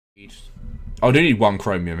Oh, I do need 1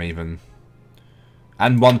 chromium even.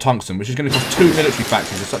 And 1 tungsten, which is going to cost 2 military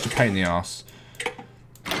factories. It's such a pain in the ass.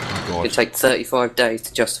 Oh, God. It'd take 35 days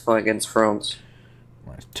to justify against France.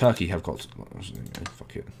 Right, Turkey have got...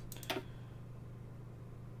 Fuck it.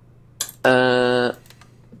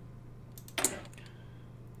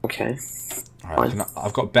 Okay. Alright,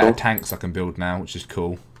 I've got better tanks I can build now, which is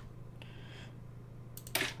cool.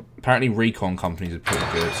 Apparently recon companies are pretty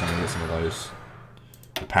good, so I'm going to get some of those.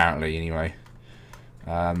 Apparently, anyway.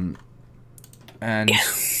 And...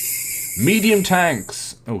 medium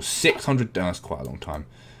tanks! Oh, 600... Oh, that's quite a long time.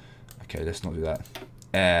 Okay, let's not do that.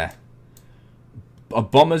 Air. Are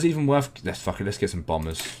bombers even worth... Fuck it, let's get some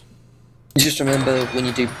bombers. Just remember, when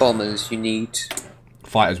you do bombers, you need...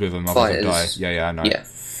 fighters with them, otherwise I'll die. Yeah, I know. Yeah.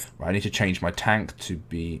 Right, I need to change my tank to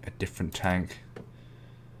be a different tank.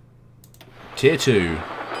 Tier 2.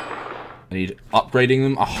 I need upgrading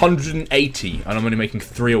them 180, and I'm only making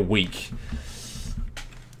 3 a week.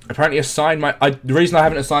 Apparently, the reason I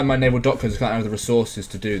haven't assigned my naval doctors is because I don't have the resources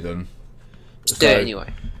to do them. Just do it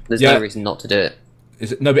anyway. There's no reason not to do it.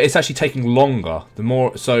 Is it. No, but it's actually taking longer. The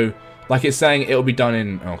more so, like it's saying, it'll be done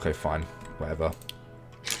in. Okay, fine, whatever.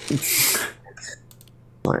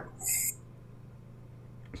 Right.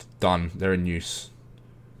 Done. They're in use.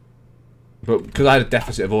 But because I had a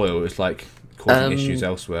deficit of oil, it was like causing issues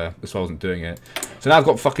elsewhere. That's why I wasn't doing it. So now I've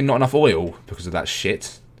got fucking not enough oil because of that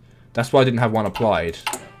shit. That's why I didn't have one applied.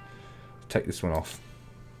 Take this one off.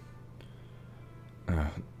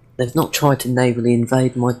 They've not tried to navally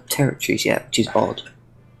invade my territories yet, which is odd.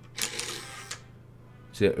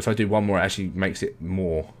 So if I do one more, it actually makes it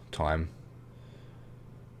more time.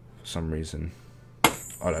 For some reason.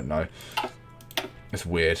 I don't know. It's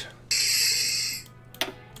weird.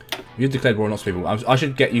 You've declared war on lots of people. I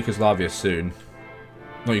should get Yugoslavia soon.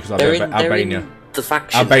 Not Yugoslavia, but Albania. They're in the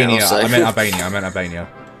faction Albania. now, so. I meant Albania. I was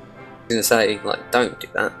going to say, like, don't do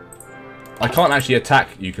that. I can't actually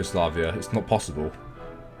attack Yugoslavia. It's not possible.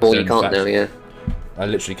 Well, you can't now, yeah. I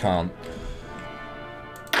literally can't.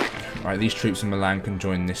 Right, these troops in Milan can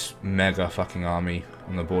join this mega fucking army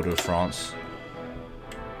on the border of France.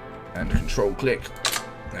 And control click.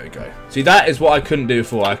 There we go. See, that is what I couldn't do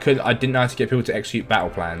before. I didn't know how to get people to execute battle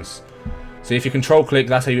plans. So if you control click,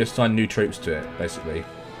 that's how you assign new troops to it, basically.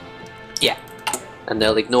 Yeah. And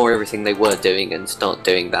they'll ignore everything they were doing and start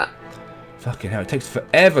doing that. Fucking hell, it takes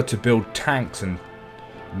forever to build tanks and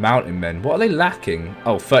mountain men. What are they lacking?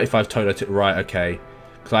 Oh, 35 total. Right, okay.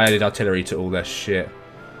 Because I added artillery to all their shit.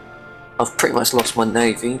 I've pretty much lost my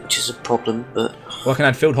navy, which is a problem, but... Well, I can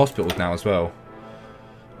add field hospitals now as well.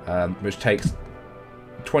 Which takes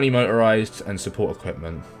 20 motorised and support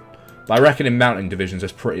equipment. But I reckon in mountain divisions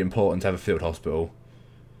it's pretty important to have a field hospital.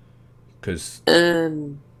 Because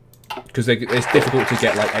it's difficult to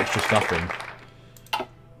get like extra stuff in.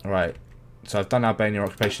 Alright. So I've done Albania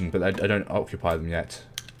occupation, but I don't occupy them yet.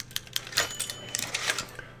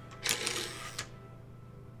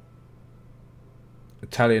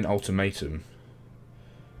 Italian ultimatum.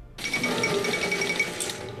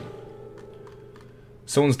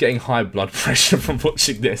 Someone's getting high blood pressure from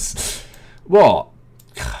watching this. What?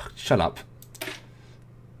 Shut up.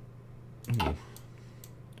 Ooh.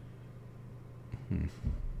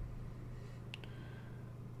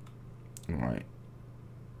 Alright.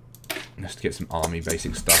 Let's get some army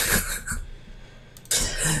basic stuff.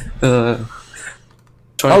 Oh,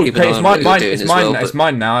 okay, it's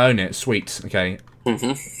mine now, I own it. Sweet, okay.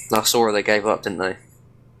 I saw they gave up, didn't they?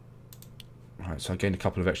 Right, so I gained a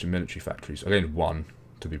couple of extra military factories. I gained 1,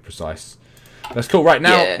 to be precise. That's cool. Right,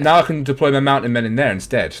 now I can deploy my mountain men in there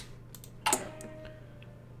instead.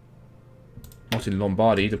 Not in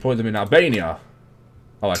Lombardy, deploy them in Albania.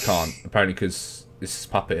 Oh, I can't. Apparently because this is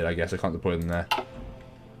puppeted, I guess. I can't deploy them there.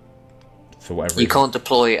 For whatever reason. You can't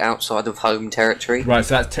deploy outside of home territory. Right,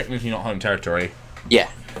 so that's technically not home territory. Yeah.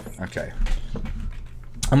 Okay.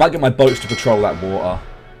 I might get my boats to patrol that water.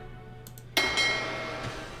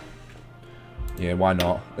 Yeah, why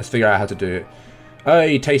not? Let's figure out how to do it.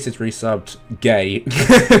 Oh, Taste is resubbed. Gay.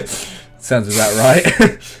 Sounds about right.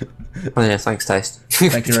 Oh yeah, thanks, Taste.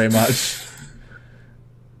 Thank you very much.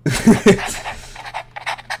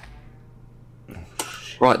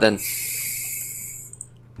 Right then.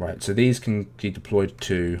 Right, so these can be deployed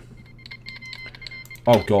to...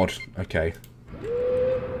 Oh god, okay.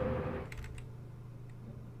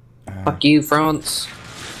 Fuck you, France.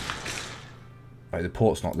 Right, the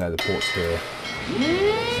port's not there, the port's here.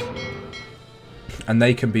 And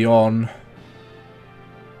they can be on...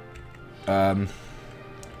 Why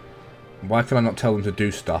can I not tell them to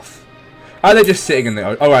do stuff? Oh, they're just sitting in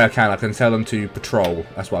the... Oh, right, I can tell them to patrol.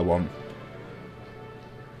 That's what I want.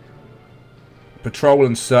 Patrol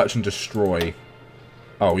and search and destroy.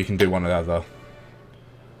 Oh, we can do one or the other.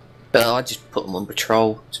 I just put them on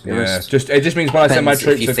patrol, to be honest. It just means when I send my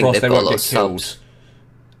troops across, they won't get killed. Subs.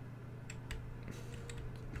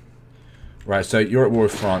 Right, so you're at war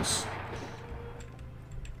with France.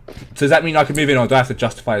 So does that mean I can move in, or do I have to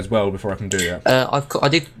justify as well before I can do that? I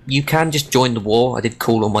did. You can just join the war. I did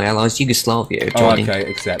call on my allies. Yugoslavia joining. Oh, okay,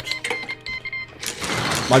 accept.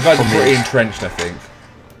 My guys are pretty entrenched, I think.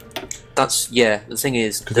 That's the thing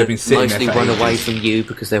is, they've been sitting mostly there for run away ages. from you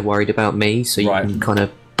because they're worried about me. So you can kind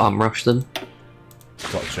of bum rush them.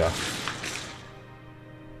 Gotcha.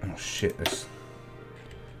 Oh shit! This.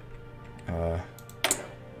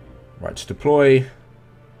 Right, to deploy.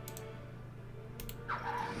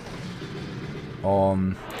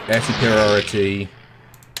 On air superiority.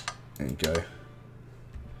 There you go.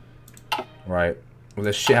 Right. Well,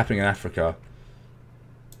 there's shit happening in Africa.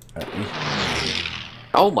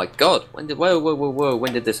 Oh my god! Whoa!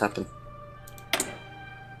 When did this happen?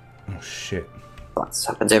 Oh shit! That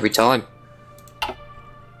happens every time.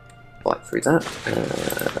 Fight through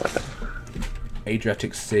that.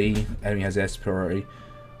 Adriatic Sea. Enemy has air superiority.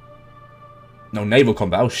 No, naval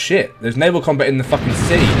combat. Oh shit! There's naval combat in the fucking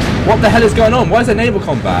sea. What the hell is going on? Why is there naval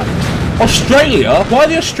combat? Australia? Why are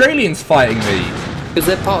the Australians fighting me? Because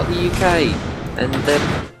they're part of the UK, and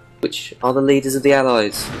which are the leaders of the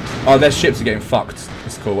Allies. Oh, their ships are getting fucked.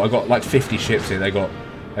 That's cool. I got like 50 ships here. They got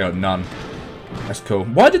none. That's cool.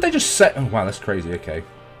 Why did they just set? Oh wow, that's crazy. Okay.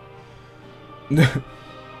 Right,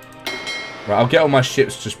 I'll get all my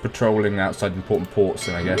ships just patrolling outside important ports,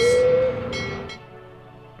 then I guess.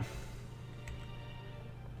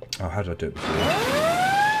 Oh, how did I do it before?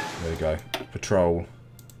 There we go. Patrol.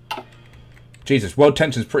 Jesus, world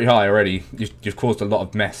tension's pretty high already. You've caused a lot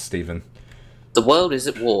of mess, Stephen. The world is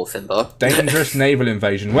at war, Finbar. Dangerous naval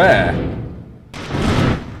invasion. Where?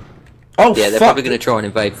 Oh, yeah, they're fuck. probably going to try and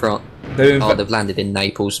invade France. They've landed in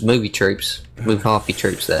Naples. Move your troops. Move half your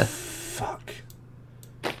troops there. Fuck.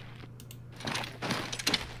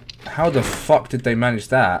 How the fuck did they manage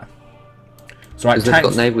that? So, right, they've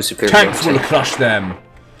got naval superiority. Tanks will crush them.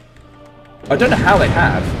 I don't know how they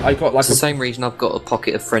have. I got like it's the same reason I've got a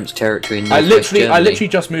pocket of French territory in I Germany. literally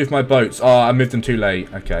just moved my boats. Oh, I moved them too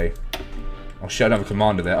late. Okay. Oh shit, I don't have a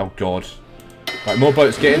commander there. Oh god. Right, more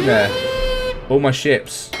boats, get in there. All my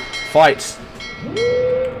ships. Fight.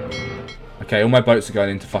 Okay, all my boats are going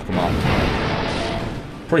in to fuck them up.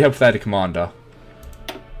 Pretty hope they had a commander.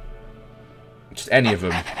 Just any of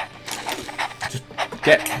them. Just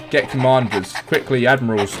get commanders. Quickly,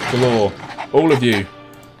 admirals galore. All of you.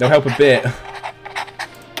 They'll help a bit.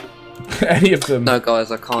 Any of them. No,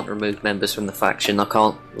 guys, I can't remove members from the faction. I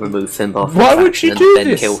can't remove Finbar from Why the would faction you do and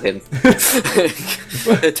this? then kill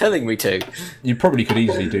him. They're telling me to. You probably could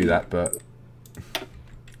easily do that, but...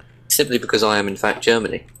 Simply because I am, in fact,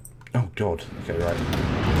 Germany. Oh, God. Okay, right.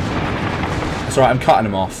 That's alright, I'm cutting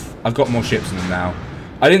them off. I've got more ships than them now.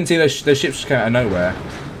 I didn't see those ships just came out of nowhere.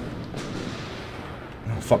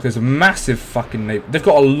 Oh, fuck, there's a massive fucking... They've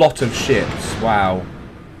got a lot of ships. Wow.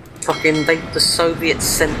 Fucking, the Soviets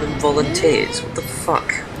sent them volunteers. What the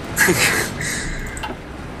fuck?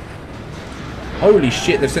 Holy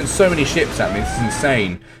shit, they've sent so many ships at me. This is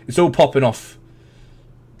insane. It's all popping off.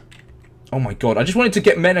 Oh my god, I just wanted to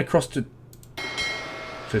get men across to...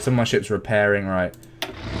 So some of my ships are repairing, right.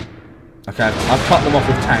 Okay, I've cut them off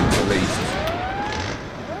with tanks at least.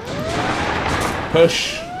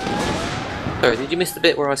 Push. Sorry, did you miss the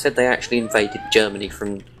bit where I said they actually invaded Germany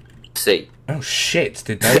from sea? Oh shit,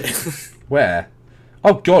 did they? Where?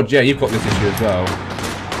 Oh god, yeah, you've got this issue as well.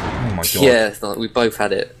 Oh my god. Yeah, it's like we both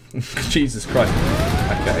had it. Jesus Christ.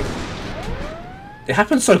 Okay. It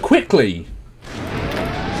happened so quickly.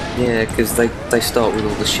 Yeah, because they start with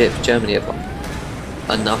all the ships. Germany have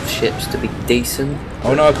enough ships to be decent.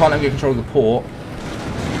 Oh no, I can't get control of the port.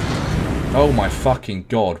 Oh my fucking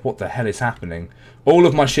god, what the hell is happening? All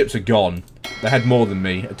of my ships are gone. They had more than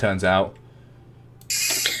me, it turns out.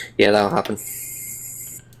 Yeah, that'll happen.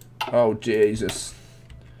 Oh Jesus.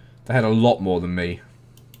 They had a lot more than me.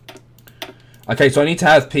 Okay, so I need to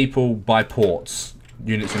have people by ports.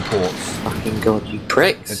 Units in ports. Fucking god, you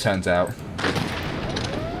pricks. It turns out.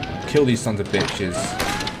 Kill these sons of bitches.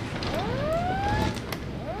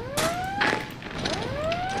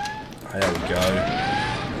 There we go.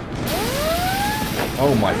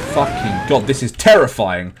 Oh my fucking god, this is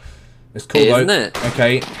terrifying. It's cool though. Isn't it?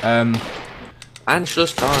 Okay,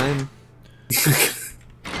 Anschluss time.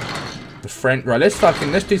 the French. Right,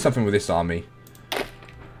 let's do something with this army.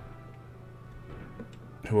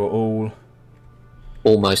 Who are all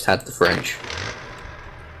Almost had the French.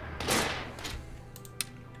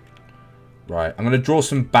 Right, I'm going to draw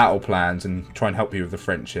some battle plans and try and help you with the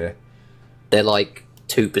French here. They're like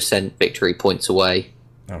 2% victory points away.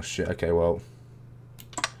 Oh shit, okay, well...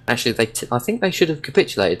 Actually, I think they should have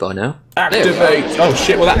capitulated by now. Activate! Oh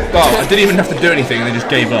shit, well that... Oh, I didn't even have to do anything and they just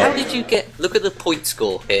gave up. How did you get... Look at the point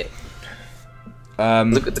score here.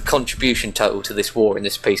 Look at the contribution total to this war in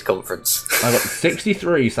this peace conference. I got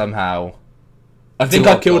 63 somehow. I think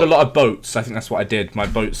I killed a lot of boats. I think that's what I did. My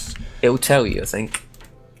boats... It'll tell you, I think.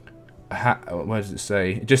 Where does it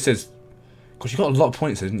say? It just says... Gosh, you got a lot of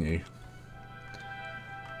points, didn't you?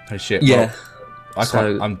 Oh shit. Yeah.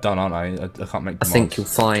 Well, I'm done, aren't I? I can't make demands. I think you'll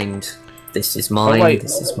find this is mine,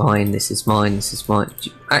 this is mine, this is mine, this is mine.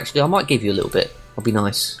 Actually, I might give you a little bit. I'll be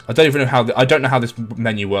nice. I don't even know how... I don't know how this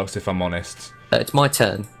menu works, if I'm honest. It's my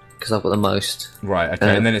turn, because I've got the most. Right,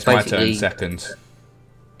 okay, and then it's my turn second. So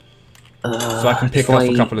I can pick off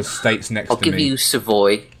a couple of states next to me. I'll give you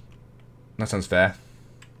Savoy. That sounds fair.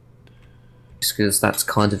 Just because that's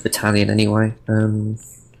kind of Italian anyway.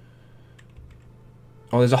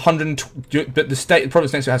 Oh, there's 120... But the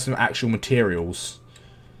province next to it has some actual materials.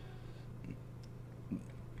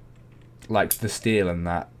 Like the steel and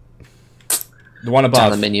that. The one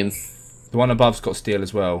above... Aluminium. The one above's got steel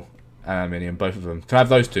as well. Aluminium, both of them. Can I have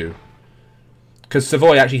those two? Because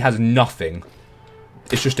Savoy actually has nothing.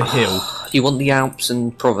 It's just a hill. You want the Alps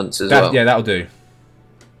and Provence as well? Yeah, that'll do.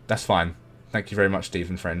 That's fine. Thank you very much,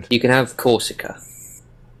 Stephen, friend. You can have Corsica.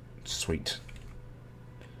 Sweet.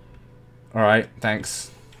 Alright,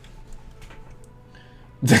 thanks.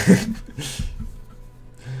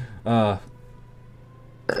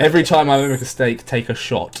 Every time I make a mistake, take a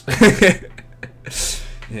shot.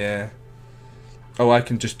 Yeah. Oh, I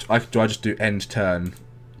can just... do I just do end turn?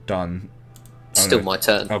 Done. Still my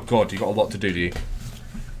turn. Oh god, you got a lot to do you?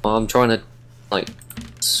 Well, I'm trying to, like,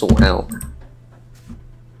 sort out...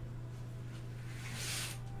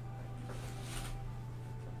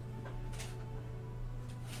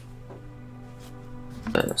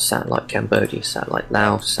 satellite Cambodia, satellite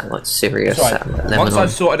Laos, satellite Syria, satellite Lebanon. Once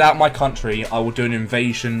I've sorted out my country, I will do an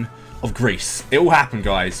invasion of Greece. It will happen,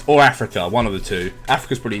 guys. Or Africa, one of the two.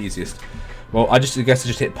 Africa's probably easiest. Well, I guess I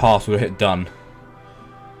just hit pass or hit done.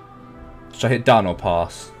 Should I hit done or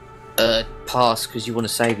pass? Pass, because you want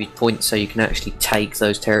to save your points so you can actually take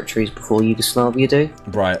those territories before Yugoslavia do.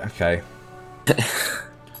 Right, okay.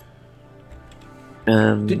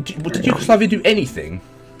 Did Yugoslavia do anything?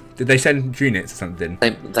 Did they send units or something?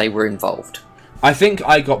 They were involved. I think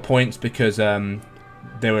I got points because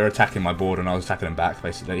they were attacking my board and I was attacking them back,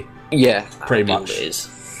 basically. Yeah, pretty much. It is.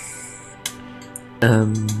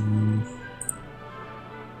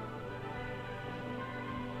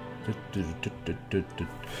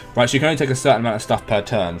 Right, so you can only take a certain amount of stuff per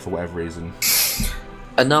turn for whatever reason.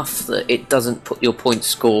 Enough that it doesn't put your point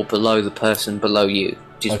score below the person below you,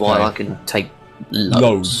 which is why I can take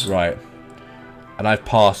loads. Right. And I've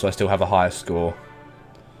passed, so I still have a higher score.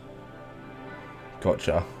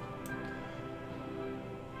 Gotcha.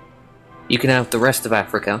 You can have the rest of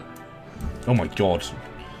Africa. Oh my god.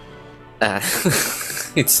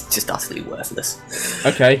 It's just utterly worthless.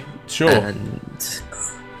 Okay, sure. And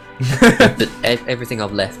but everything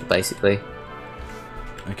I've left, basically.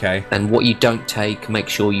 Okay. And what you don't take, make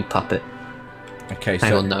sure you puppet. Okay,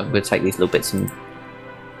 Hang on, no, I'm going to take these little bits and...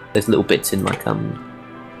 There's little bits in my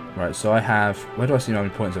Right, so I have... Where do I see how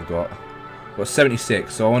many points I've got? I've got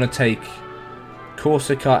 76, so I want to take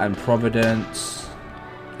Corsica and Providence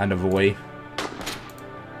and Avoy.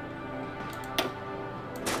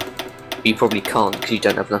 You probably can't because you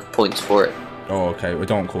don't have enough points for it. Oh, okay. We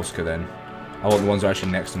don't want Corsica then. I want the ones that are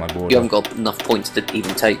actually next to my board. You haven't got enough points to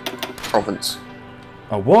even take Provence.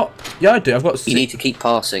 Oh, what? Yeah, I do. I've got... You need to keep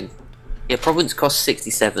passing. Yeah, Provence costs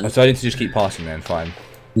 67. Oh, so I need to just keep passing then, fine.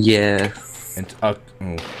 Yeah. And, oh.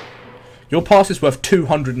 Your pass is worth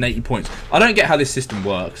 280 points. I don't get how this system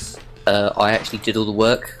works. I actually did all the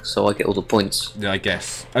work, so I get all the points. Yeah, I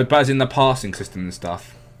guess. Oh, but as in the passing system and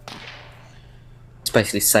stuff. It's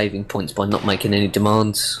basically saving points by not making any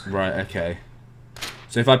demands. Right, okay.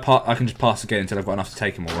 So if I can just pass again until I've got enough to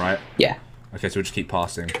take them all, right? Yeah. Okay, so we'll just keep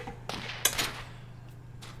passing.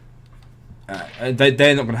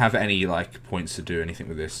 They're not going to have any like points to do anything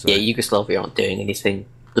with this. So. Yeah, Yugoslavia aren't doing anything.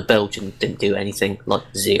 The Belgians didn't do anything, like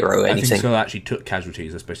zero anything. I think so actually took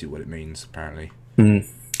casualties, that's basically what it means, apparently.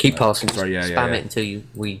 Keep passing, sorry, spam it until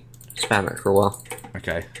we spam it for a while.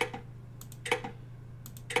 Okay.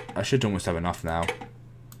 I should almost have enough now.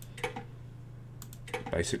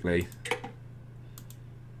 Basically.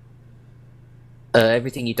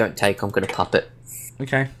 Everything you don't take, I'm going to puppet.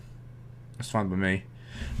 Okay. That's fine by me.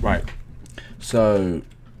 Right. So,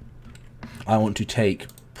 I want to take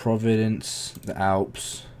Providence, the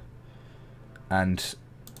Alps, and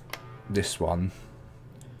this one.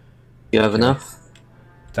 You have enough?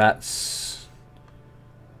 That's...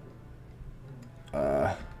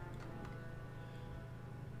 I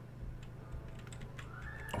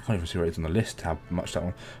can't even see where it's on the list, how much that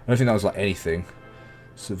one... I don't think that was like anything.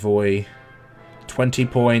 Savoy, 20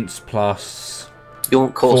 points plus... You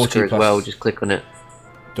want Corsica as well, just click on it.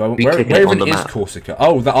 Do I, where even is Corsica?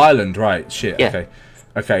 Oh, the island, right. Shit, yeah. Okay.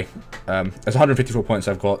 Okay. There's 154 points,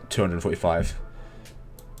 I've got 245.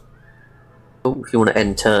 Oh, if you want to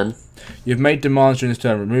end turn. You've made demands during this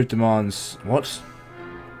turn. Remove demands. What?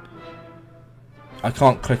 I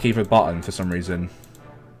can't click either button for some reason.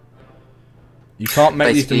 You can't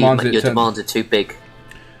make these demands. Your demands are too big.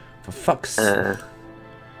 For fuck's sake.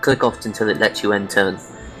 Click off until it lets you end turn.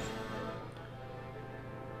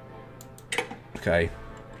 Okay.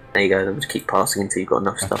 There you go, then just keep passing until you've got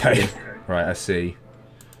enough stuff. Okay. Right, I see.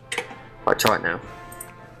 Right, try it now.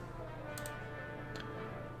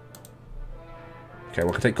 Okay, well,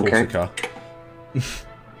 I can take Corsica. Okay.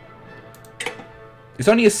 It's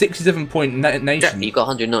only a 67-point nation. Yeah, you've got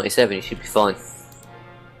 197, you should be fine.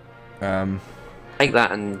 Take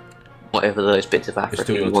that and whatever those bits of Africa it's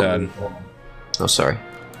still your turn. Oh, sorry.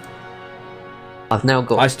 I've now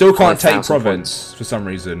got... I still can't take province for some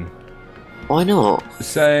reason. Why not? It's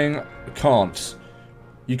saying can't.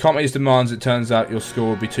 You can't make these demands. It turns out your score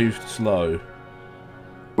will be too slow.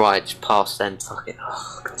 Right, just pass then. Fuck it.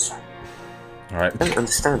 Oh, God's sake. Alright. I don't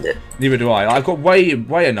understand it. Neither do I. I've got way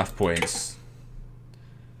enough points.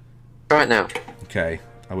 Try it now. Okay,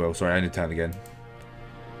 I will. Sorry, I need to turn again.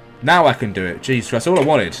 Now I can do it. Jesus Christ, that's all I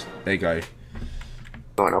wanted. There you go.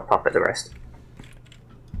 Alright, I'll puppet the rest.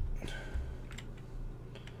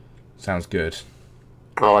 Sounds good.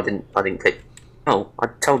 Oh, I didn't click. Oh, I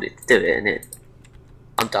told it to do it, and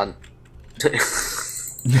I'm done.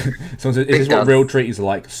 Someone said, is this what real treaties are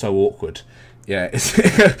like? So awkward. Yeah, it's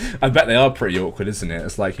I bet they are pretty awkward, isn't it?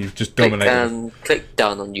 It's like you've just dominated. Click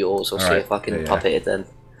done on yours. I'll see if I can puppet it then.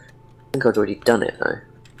 I think I've already done it though.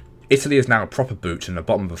 Italy is now a proper boot and the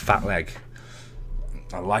bottom of a fat leg.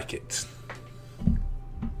 I like it.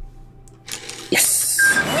 Yes.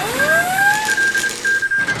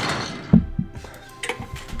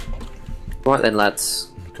 Right then,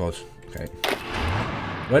 lads. God. Okay.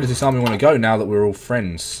 Where does this army want to go now that we're all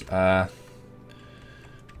friends? I've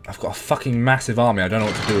got a fucking massive army. I don't know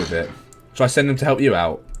what to do with it. Should I send them to help you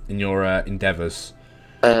out in your endeavours?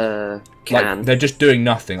 Like, they're just doing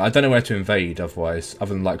nothing. I don't know where to invade otherwise,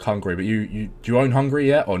 other than like Hungary. But do you own Hungary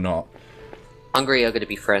yet or not? Hungary are going to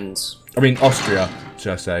be friends. I mean Austria,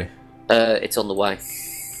 should I say? It's on the way.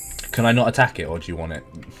 Can I not attack it, or do you want it?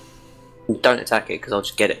 Don't attack it because I'll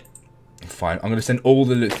just get it. Fine. I'm going to send all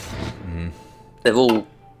the. They've all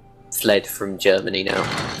fled from Germany now.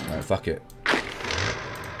 Right, fuck it.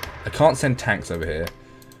 I can't send tanks over here.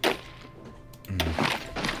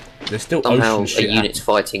 There's still somehow ocean shit. A unit's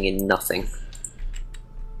fighting in nothing.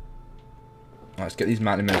 Right, let's get these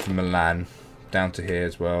mountain men from Milan down to here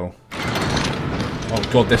as well. Oh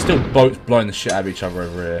god, there's still boats blowing the shit out of each other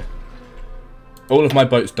over here. All of my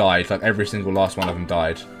boats died. Like every single last one of them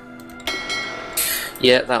died.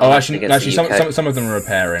 Yeah, that. Oh, actually, some of them are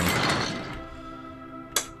repairing.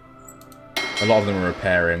 A lot of them are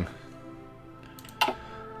repairing.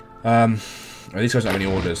 These guys don't have any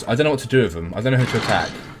orders. I don't know what to do with them. I don't know who to attack.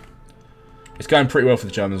 It's going pretty well for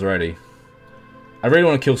the Germans already. I really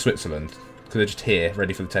want to kill Switzerland because they're just here,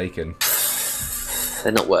 ready for the taking.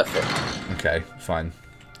 They're not worth it. Okay, fine.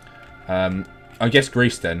 I guess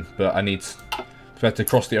Greece then, but I need to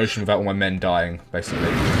cross the ocean without all my men dying,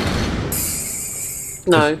 basically.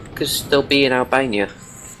 No, because they'll be in Albania,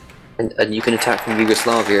 and you can attack from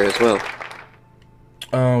Yugoslavia as well.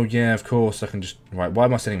 Oh yeah, of course. I can just why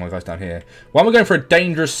am I sending my guys down here? Why am I going for a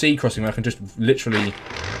dangerous sea crossing where I can just literally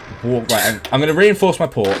walk and I'm going to reinforce my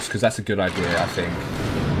ports because that's a good idea, I think.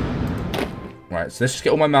 Right, so let's just get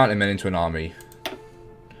all my mountain men into an army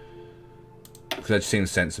because that just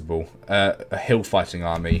seems sensible. A hill fighting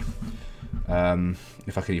army,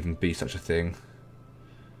 if I could even be such a thing.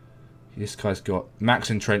 This guy's got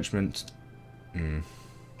max entrenchment.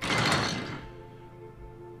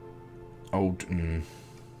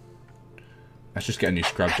 Let's just get a new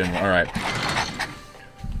scrub general. Alright.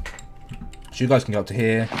 So you guys can go up to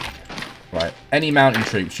here. Right. Any mountain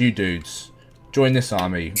troops, you dudes, join this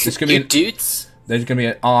army. This gonna be dudes? There's gonna be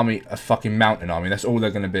an army, a fucking mountain army. That's all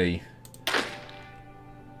they're gonna be.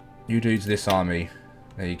 You dudes, this army.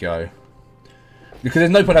 There you go. Because there's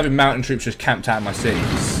no point having mountain troops just camped out in my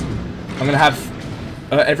cities. I'm gonna have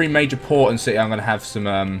every major port and city. I'm gonna have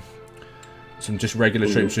some just regular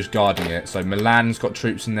troops just guarding it. So Milan's got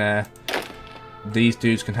troops in there. These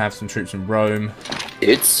dudes can have some troops in Rome.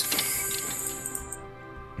 Dudes.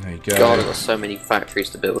 There you go. God, I've got so many factories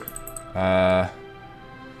to build.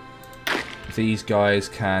 These guys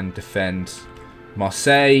can defend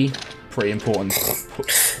Marseille. Pretty important.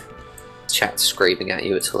 Chat's screaming at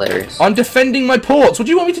you, it's hilarious. I'm defending my ports. What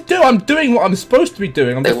do you want me to do? I'm doing what I'm supposed to be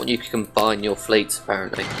doing. They want you to combine your fleets,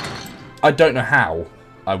 apparently. I don't know how.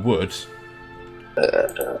 I would.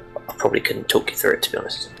 I probably couldn't talk you through it, to be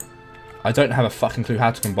honest. I don't have a fucking clue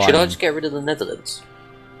how to combine Should I them. just get rid of the Netherlands?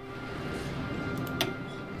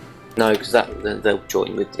 No, because they'll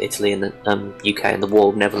join with Italy and the UK, and the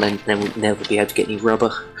war will never end. Then we'll never be able to get any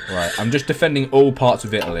rubber. Right, I'm just defending all parts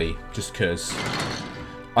of Italy, just because.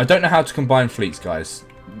 I don't know how to combine fleets, guys.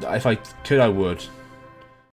 If I could, I would.